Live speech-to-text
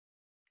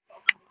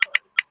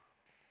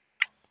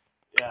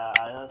Yeah,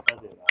 I know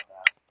something about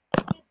that.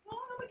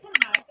 Well, nobody kind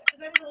of matters because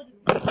I really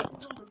didn't know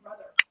his older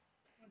brother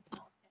went to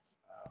North Country.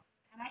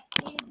 And I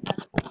hated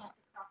that we had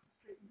to cross the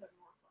street and go to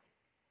Northway.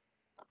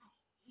 I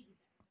hated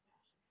that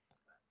with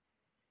a passion.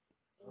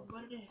 But it is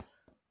what it is.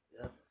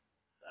 Yep.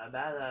 I'm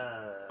at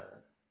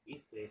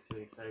East Bay, so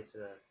excited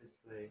to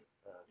 6th grade,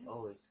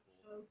 always cool.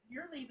 So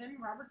you're leaving.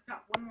 Robert's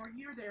got one more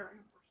year there,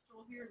 and if we're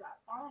still here that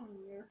following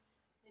year,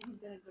 then he's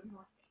gonna go to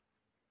North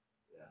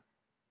Bay. Yeah.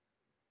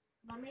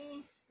 Let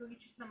me go get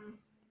you some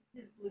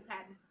his blue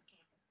patent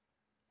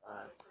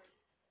from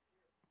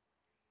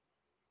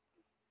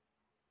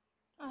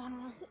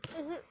camping.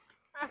 Is it?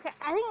 Okay,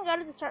 I think I got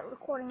to start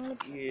recording.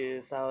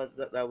 Yeah,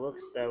 that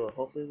works. That will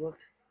hopefully work.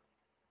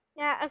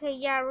 Yeah. Okay.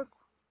 Yeah.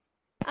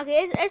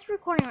 Okay, it's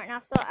recording right now,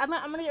 so I'm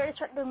gonna get ready to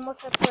start doing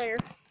most of it later.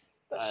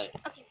 Alright.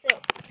 Okay, so.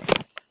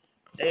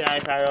 Hey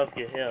guys, I hope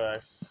you hear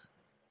us.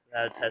 We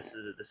haven't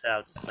tested this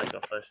out. It's like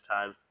our first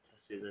time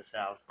testing this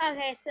out.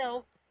 Okay,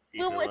 so.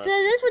 So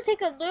This would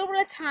take a little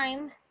bit of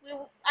time.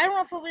 I don't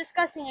know if we'll be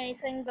discussing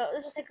anything, but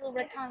this will take a little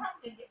bit of time. It's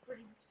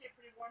probably gonna get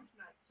pretty warm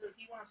tonight. So if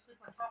you want to sleep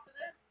on top of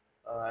this,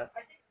 Alright.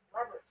 I think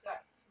Robert's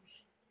got some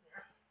sheets in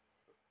there.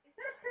 Is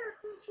there a pair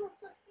of clean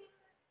shorts I've seen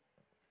there?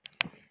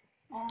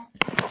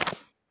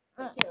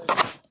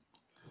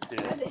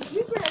 And then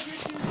you grab your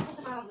shoes and put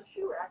them out on the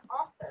shoe rack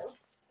also.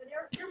 But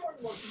you're more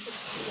than welcome to put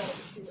the shoes out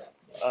on the shoe rack.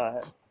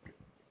 Alright.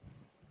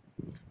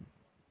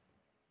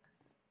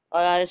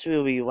 Alright, so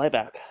we'll be right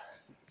back.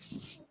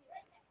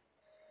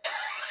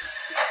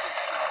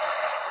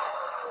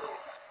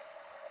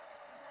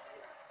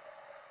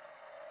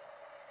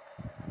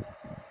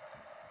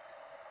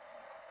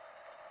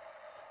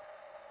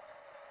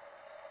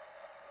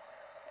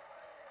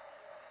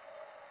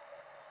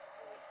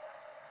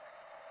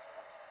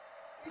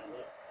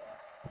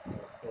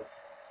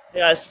 Hey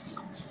guys.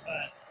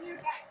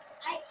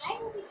 I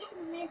will be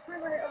taking the main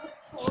perimeter over the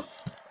tour.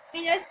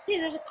 And as you see,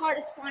 there's a car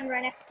that spawned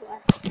right next to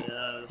us.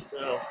 Yeah,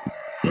 so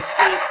this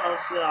video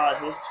posted on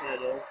his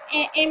channel.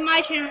 And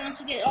my channel once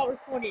you get it all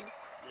recorded.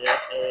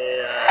 Yep,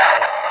 and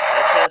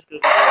my channel's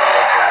gonna be in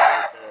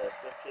the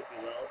description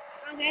below.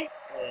 Okay.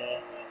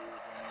 And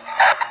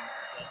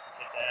just to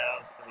check that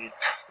out, it's gonna be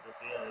the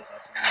video is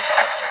also gonna be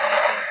posted on my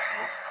channel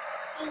too.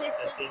 Okay,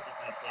 That's so.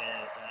 basically the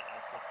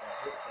actual for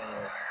his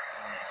channel.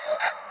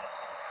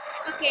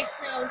 Okay,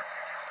 so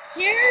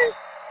here's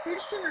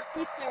doing a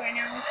replay right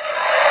now.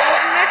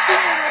 I'm actually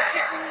doing a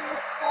chat room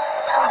with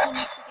the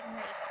Mexican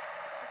race.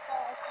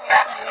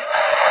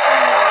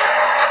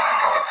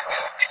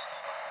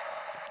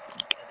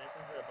 And this is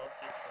about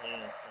to play on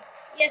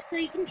Sims. Yes, so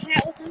you can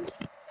chat with them.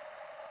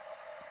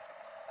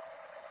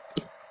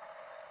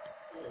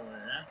 Oh,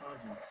 that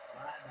probably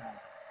fine.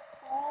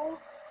 Oh.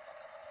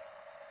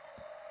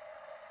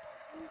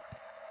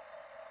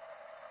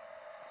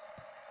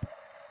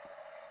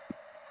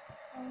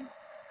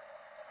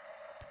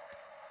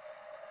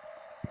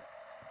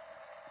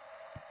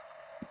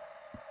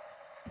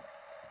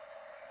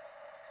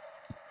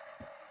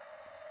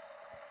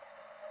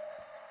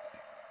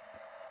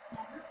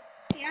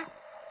 Yeah.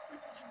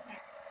 This is your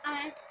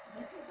cat.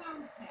 This is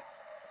Don's cat.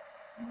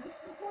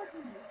 Most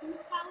importantly,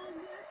 whose cow is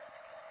this?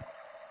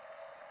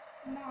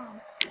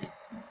 Mom's.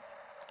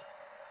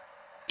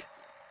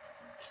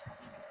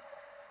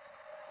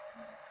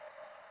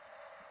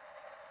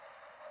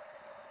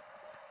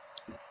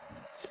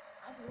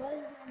 What is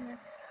on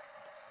this?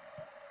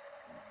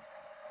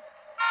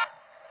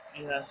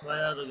 Yeah, so I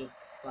had to go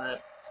find a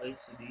place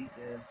to eat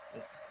and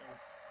it's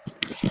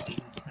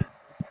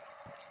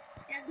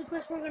Yeah, so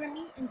plus we're gonna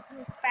meet and see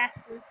who's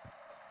fastest.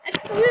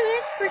 Actually,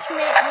 we're first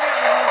mate.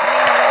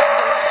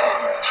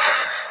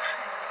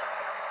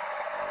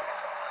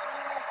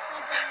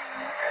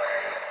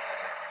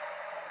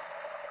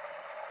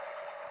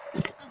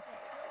 Okay,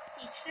 let's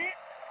see, chat.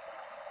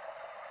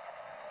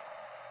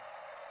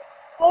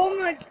 Oh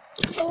my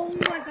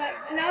god,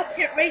 now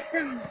can't race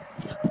him.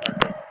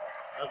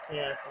 Okay,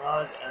 as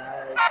long as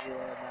you're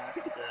not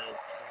the top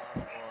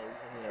or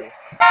winner.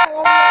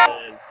 Oh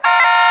no.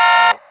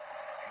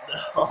 No.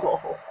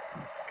 Oh,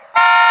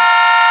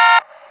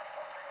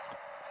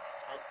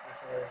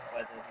 that's why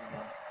I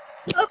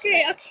don't Okay.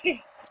 I just think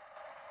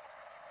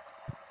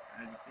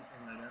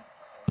I'm right up.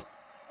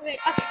 Wait,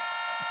 okay.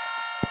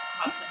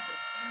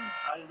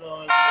 I know.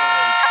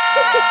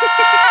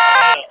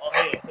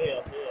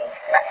 Here.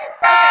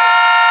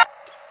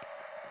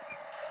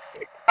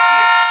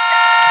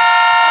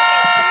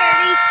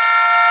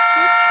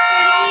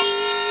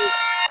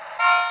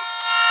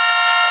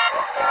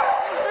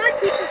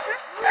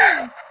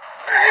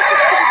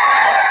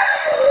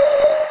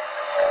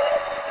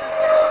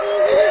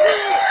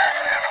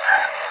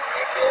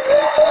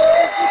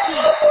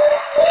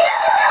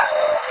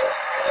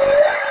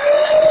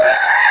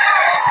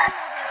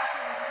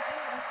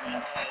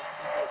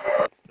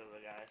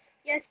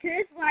 Yes, because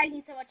it's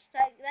lagging so much.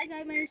 That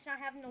guy managed not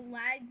having no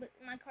lag, but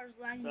my car's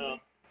lagging. So,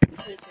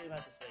 what do you say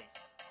about this race?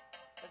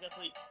 A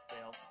complete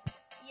fail.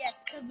 Yes,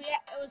 because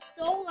it was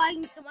so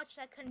lagging so much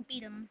that I couldn't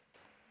beat him.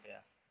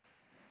 Yeah.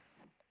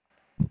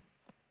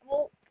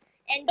 Well,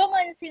 And don't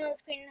mind the thing on the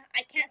screen.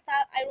 I can't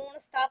stop. I don't want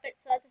to stop it.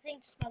 So that's the thing.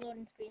 Just my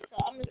loading screen. So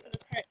I'm just gonna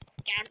cut it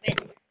out of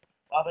it.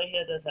 Bobby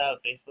here does have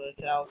a Facebook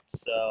account,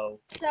 so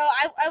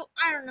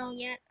I don't know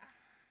yet.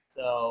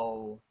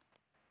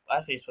 my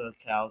Facebook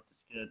account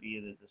is gonna be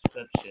in the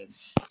description.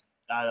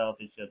 I don't know if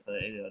he's gonna put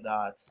it in or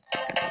not.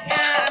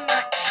 Yeah, I'm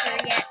not sure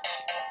yet.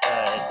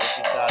 But if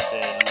you found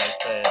it and like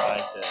put it in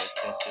like the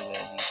description,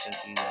 then he should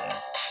be there.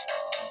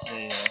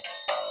 Video.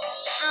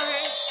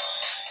 Okay.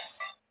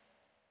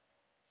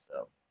 So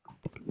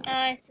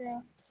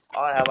So.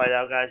 all I have right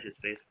now, guys, is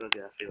Facebook,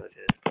 and that's pretty much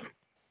it.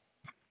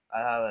 I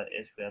have an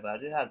Instagram, but I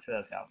do have a Twitter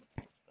account,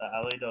 but I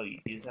really don't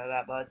use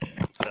that much.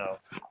 So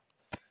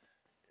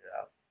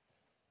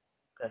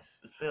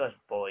it's pretty much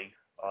boring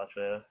on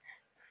Twitter.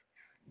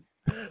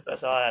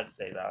 That's all I have to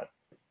say about it.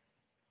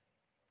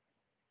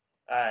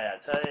 Alright, I'm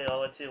turning it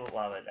over to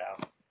Mama now.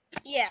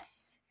 Yes.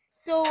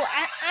 So I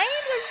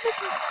am going to put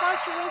some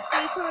sponsor links for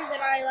YouTubers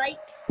that I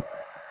like.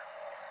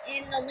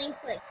 And the link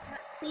like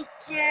Please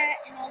Cat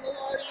and all the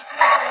other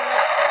YouTubers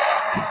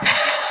that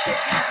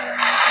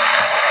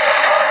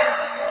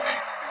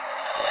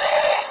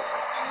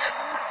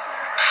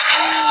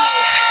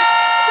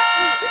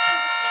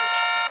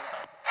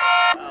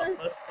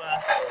Push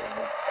back.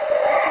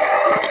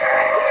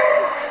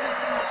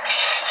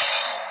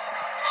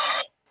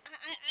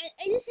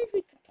 I just think we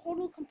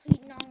total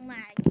complete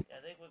non-lag. Yeah,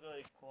 I think we're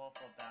going to call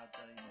for about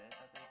 30 minutes,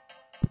 I think.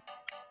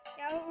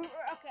 Yeah,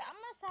 okay, I'm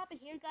gonna stop it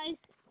here,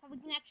 guys, so we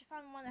can actually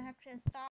find one that actually stop.